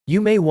You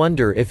may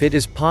wonder if it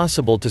is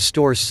possible to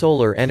store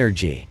solar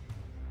energy.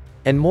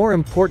 And more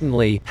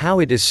importantly, how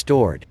it is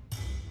stored.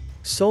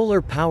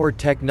 Solar power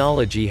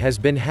technology has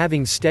been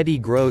having steady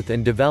growth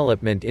and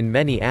development in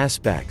many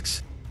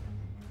aspects.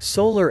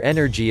 Solar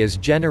energy is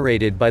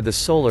generated by the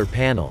solar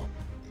panel.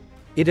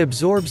 It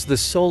absorbs the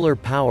solar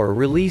power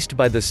released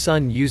by the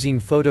sun using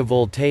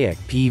photovoltaic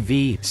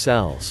 (PV)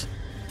 cells.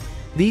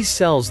 These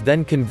cells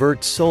then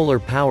convert solar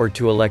power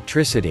to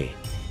electricity.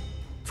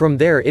 From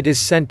there it is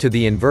sent to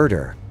the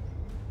inverter.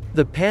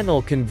 The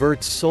panel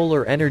converts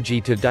solar energy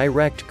to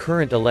direct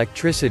current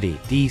electricity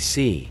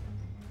 (DC).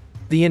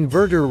 The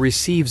inverter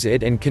receives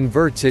it and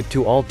converts it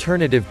to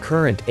alternative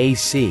current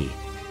 (AC).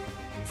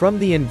 From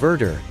the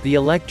inverter, the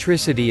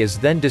electricity is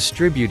then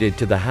distributed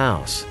to the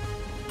house.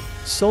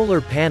 Solar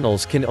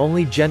panels can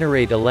only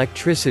generate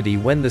electricity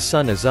when the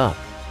sun is up.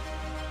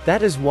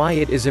 That is why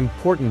it is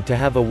important to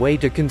have a way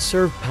to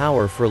conserve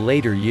power for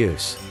later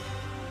use.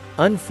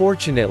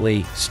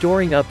 Unfortunately,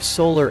 storing up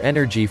solar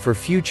energy for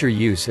future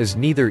use is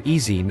neither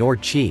easy nor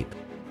cheap.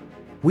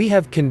 We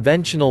have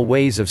conventional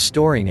ways of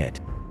storing it.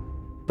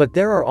 But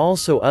there are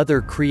also other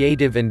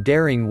creative and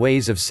daring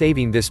ways of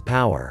saving this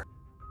power.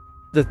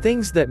 The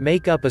things that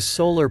make up a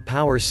solar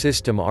power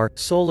system are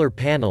solar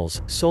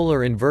panels,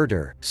 solar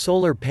inverter,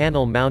 solar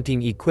panel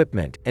mounting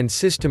equipment, and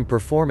system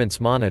performance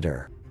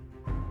monitor.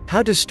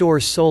 How to store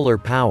solar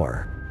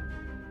power?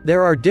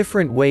 There are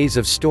different ways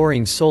of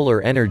storing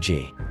solar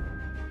energy.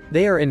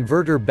 They are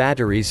inverter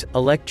batteries,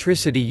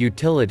 electricity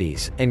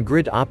utilities, and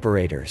grid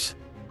operators.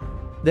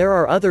 There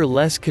are other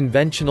less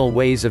conventional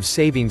ways of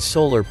saving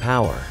solar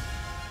power.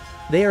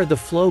 They are the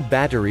flow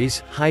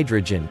batteries,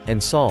 hydrogen,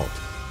 and salt.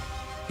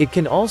 It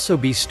can also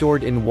be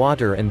stored in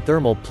water and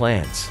thermal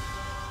plants.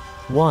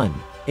 1.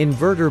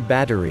 Inverter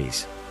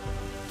batteries.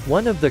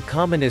 One of the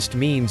commonest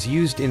means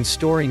used in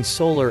storing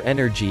solar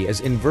energy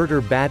is inverter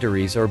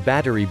batteries or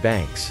battery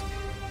banks.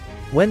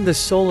 When the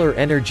solar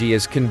energy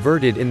is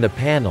converted in the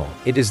panel,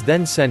 it is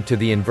then sent to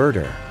the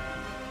inverter.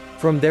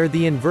 From there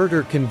the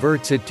inverter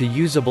converts it to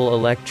usable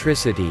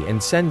electricity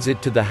and sends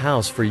it to the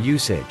house for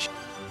usage.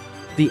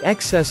 The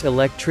excess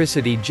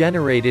electricity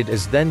generated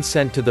is then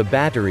sent to the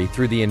battery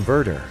through the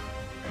inverter.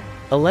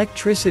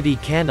 Electricity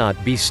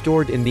cannot be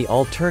stored in the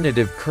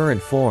alternative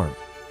current form.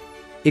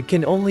 It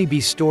can only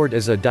be stored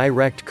as a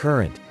direct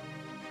current.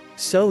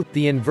 So,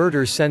 the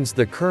inverter sends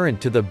the current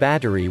to the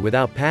battery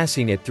without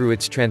passing it through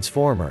its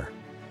transformer.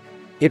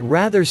 It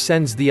rather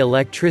sends the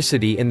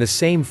electricity in the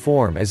same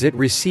form as it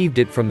received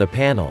it from the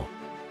panel.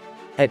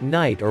 At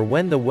night or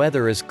when the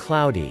weather is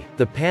cloudy,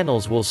 the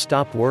panels will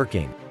stop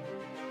working.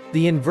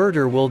 The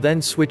inverter will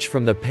then switch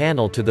from the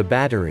panel to the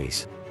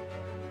batteries.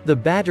 The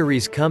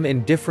batteries come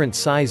in different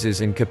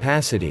sizes and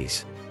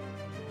capacities.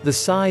 The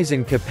size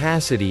and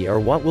capacity are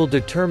what will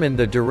determine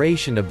the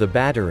duration of the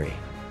battery.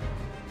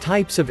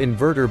 Types of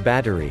inverter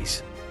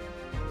batteries.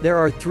 There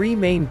are three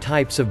main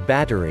types of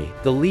battery: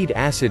 the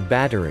lead-acid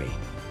battery.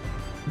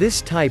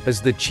 This type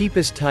is the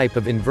cheapest type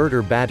of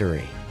inverter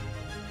battery.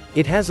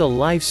 It has a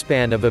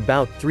lifespan of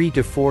about 3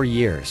 to 4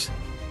 years.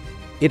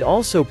 It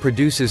also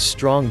produces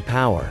strong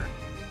power.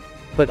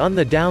 But on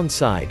the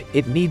downside,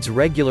 it needs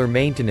regular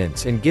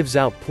maintenance and gives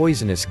out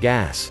poisonous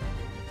gas.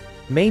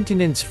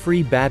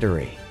 Maintenance-free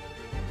battery.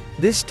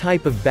 This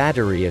type of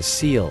battery is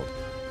sealed.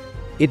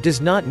 It does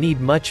not need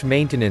much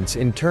maintenance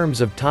in terms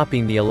of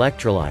topping the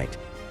electrolyte.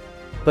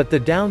 But the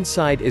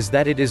downside is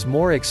that it is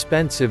more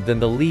expensive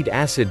than the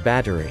lead-acid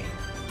battery.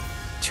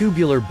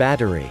 Tubular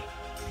battery.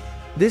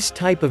 This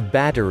type of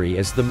battery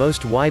is the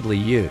most widely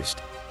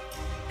used.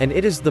 And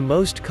it is the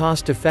most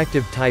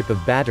cost-effective type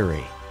of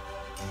battery.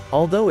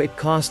 Although it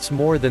costs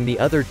more than the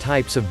other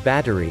types of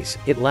batteries,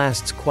 it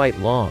lasts quite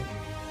long.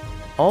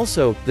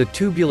 Also, the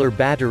tubular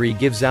battery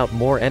gives out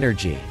more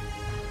energy.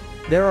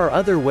 There are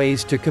other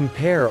ways to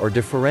compare or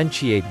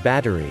differentiate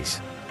batteries.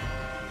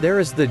 There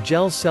is the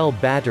gel cell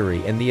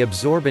battery and the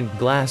absorbent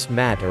glass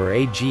mat or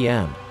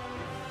AGM.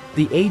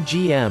 The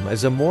AGM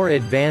is a more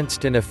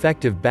advanced and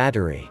effective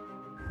battery.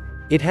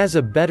 It has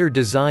a better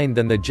design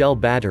than the gel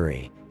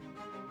battery.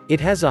 It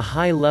has a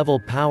high level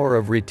power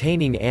of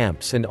retaining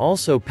amps and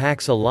also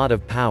packs a lot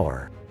of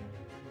power.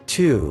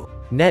 2.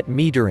 Net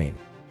metering.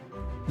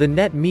 The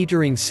net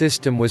metering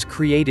system was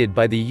created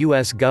by the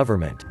US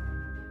government.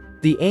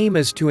 The aim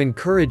is to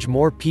encourage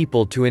more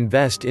people to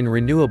invest in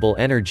renewable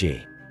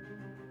energy.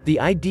 The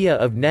idea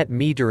of net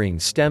metering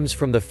stems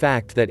from the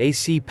fact that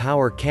AC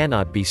power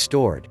cannot be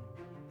stored.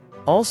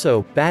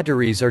 Also,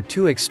 batteries are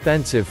too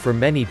expensive for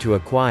many to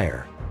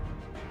acquire.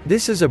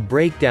 This is a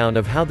breakdown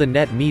of how the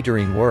net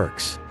metering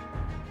works.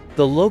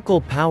 The local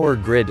power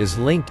grid is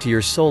linked to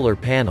your solar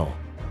panel.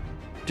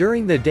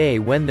 During the day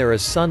when there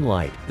is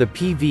sunlight, the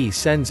PV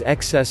sends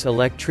excess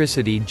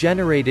electricity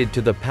generated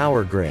to the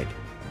power grid.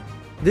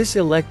 This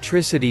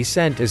electricity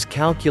sent is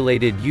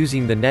calculated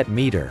using the net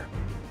meter.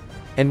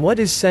 And what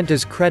is sent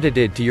is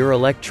credited to your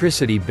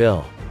electricity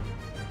bill.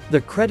 The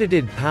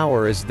credited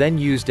power is then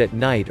used at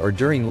night or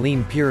during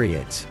lean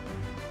periods.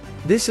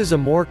 This is a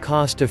more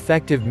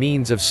cost-effective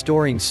means of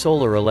storing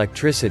solar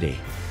electricity.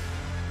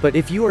 But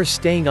if you are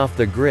staying off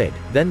the grid,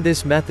 then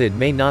this method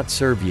may not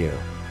serve you.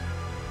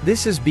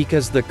 This is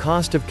because the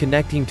cost of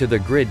connecting to the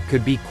grid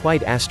could be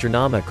quite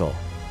astronomical.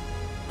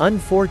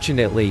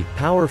 Unfortunately,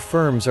 power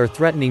firms are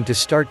threatening to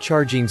start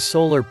charging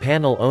solar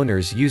panel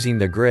owners using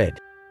the grid.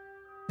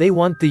 They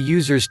want the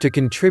users to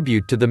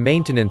contribute to the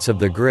maintenance of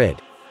the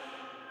grid.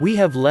 We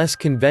have less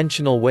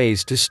conventional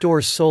ways to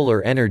store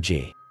solar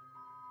energy.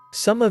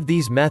 Some of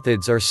these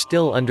methods are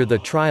still under the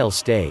trial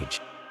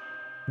stage.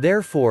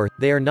 Therefore,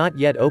 they are not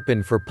yet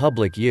open for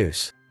public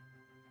use.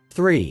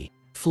 3.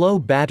 Flow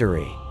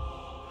battery.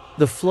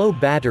 The flow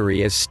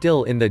battery is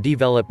still in the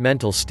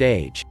developmental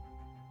stage.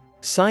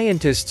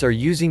 Scientists are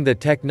using the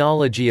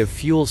technology of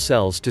fuel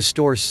cells to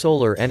store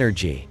solar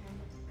energy.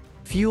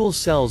 Fuel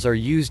cells are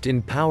used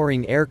in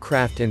powering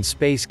aircraft and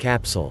space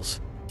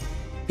capsules.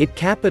 It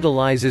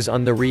capitalizes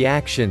on the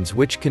reactions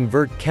which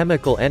convert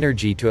chemical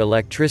energy to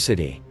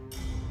electricity.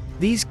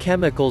 These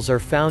chemicals are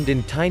found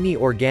in tiny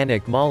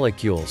organic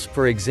molecules,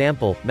 for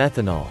example,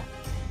 methanol.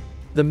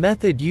 The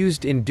method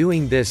used in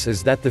doing this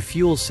is that the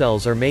fuel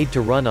cells are made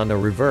to run on a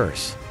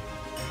reverse.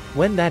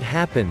 When that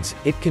happens,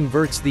 it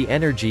converts the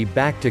energy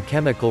back to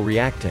chemical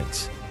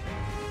reactants.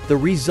 The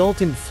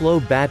resultant flow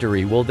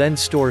battery will then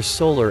store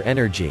solar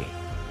energy.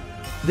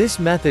 This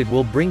method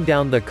will bring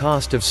down the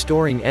cost of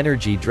storing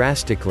energy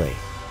drastically.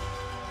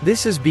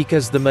 This is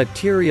because the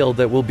material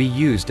that will be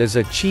used is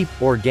a cheap,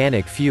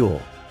 organic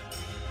fuel.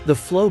 The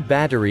flow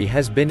battery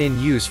has been in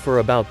use for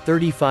about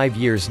 35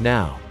 years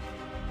now.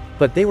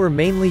 But they were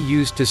mainly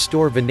used to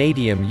store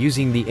vanadium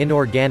using the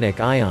inorganic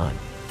ion.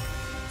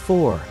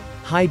 4.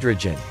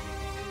 Hydrogen.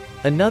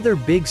 Another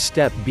big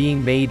step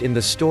being made in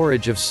the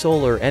storage of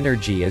solar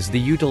energy is the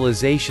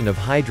utilization of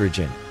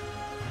hydrogen.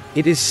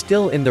 It is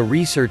still in the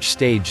research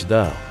stage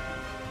though.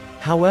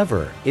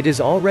 However, it is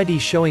already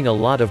showing a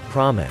lot of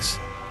promise.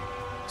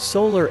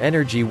 Solar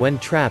energy when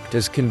trapped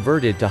is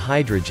converted to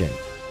hydrogen.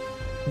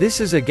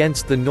 This is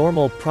against the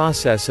normal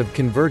process of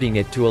converting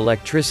it to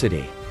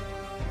electricity.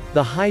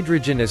 The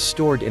hydrogen is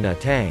stored in a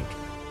tank.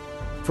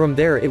 From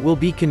there it will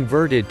be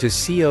converted to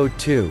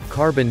CO2,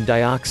 carbon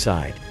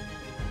dioxide.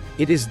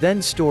 It is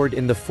then stored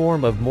in the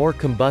form of more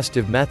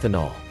combustive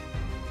methanol.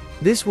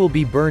 This will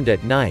be burned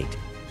at night.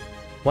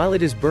 While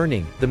it is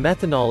burning, the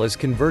methanol is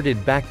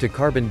converted back to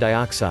carbon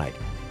dioxide.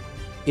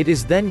 It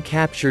is then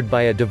captured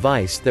by a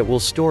device that will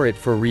store it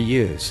for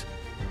reuse.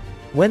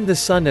 When the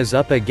sun is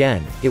up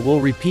again, it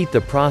will repeat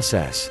the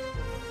process.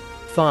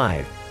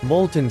 5.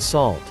 Molten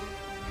salt.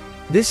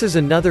 This is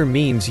another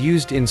means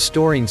used in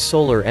storing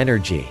solar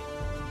energy.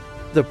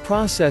 The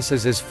process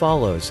is as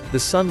follows: the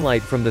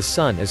sunlight from the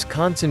sun is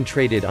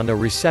concentrated on a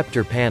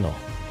receptor panel.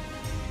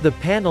 The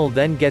panel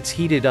then gets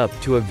heated up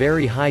to a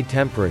very high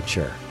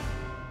temperature.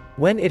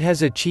 When it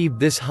has achieved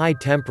this high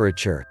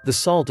temperature, the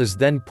salt is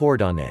then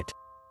poured on it.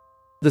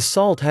 The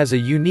salt has a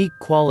unique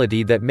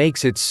quality that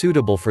makes it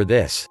suitable for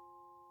this.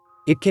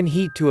 It can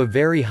heat to a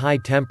very high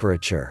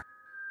temperature.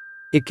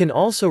 It can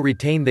also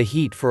retain the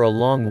heat for a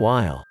long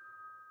while.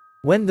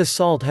 When the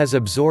salt has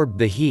absorbed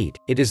the heat,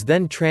 it is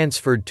then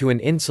transferred to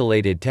an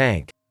insulated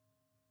tank.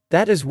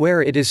 That is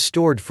where it is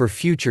stored for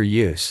future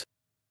use.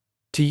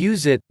 To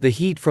use it, the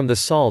heat from the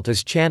salt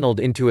is channeled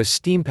into a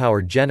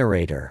steam-powered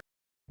generator.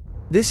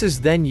 This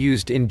is then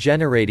used in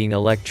generating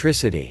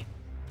electricity.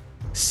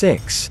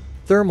 6.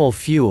 Thermal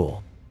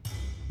fuel.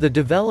 The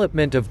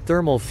development of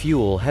thermal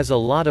fuel has a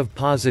lot of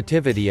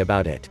positivity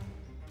about it.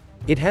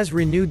 It has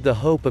renewed the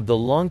hope of the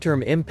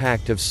long-term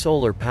impact of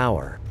solar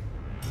power.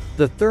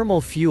 The thermal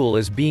fuel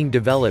is being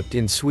developed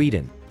in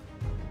Sweden.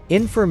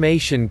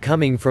 Information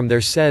coming from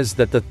there says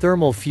that the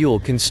thermal fuel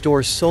can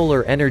store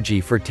solar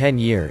energy for 10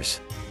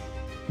 years.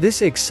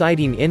 This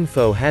exciting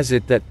info has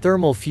it that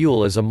thermal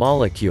fuel is a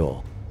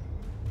molecule.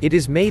 It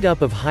is made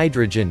up of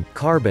hydrogen,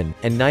 carbon,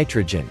 and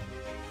nitrogen.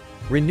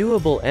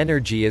 Renewable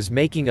energy is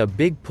making a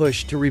big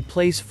push to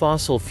replace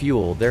fossil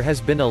fuel. There has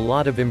been a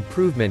lot of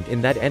improvement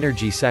in that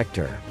energy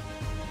sector.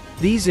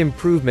 These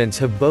improvements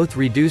have both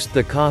reduced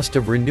the cost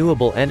of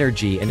renewable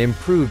energy and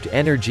improved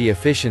energy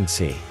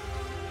efficiency.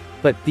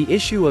 But the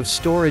issue of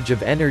storage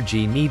of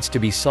energy needs to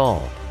be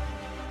solved.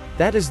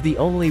 That is the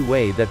only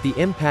way that the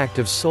impact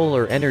of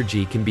solar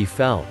energy can be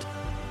felt.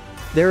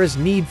 There is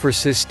need for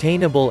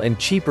sustainable and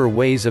cheaper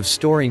ways of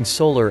storing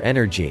solar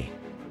energy.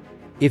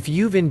 If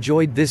you've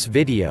enjoyed this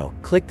video,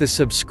 click the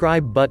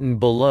subscribe button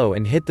below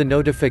and hit the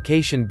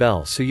notification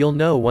bell so you'll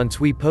know once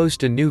we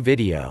post a new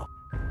video.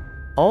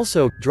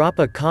 Also, drop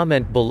a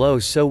comment below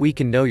so we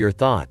can know your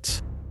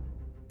thoughts.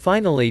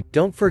 Finally,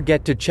 don't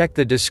forget to check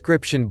the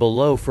description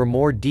below for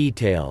more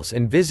details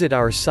and visit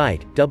our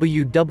site,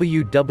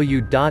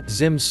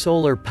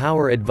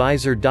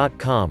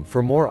 www.zimsolarpoweradvisor.com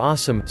for more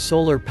awesome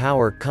solar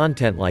power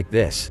content like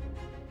this.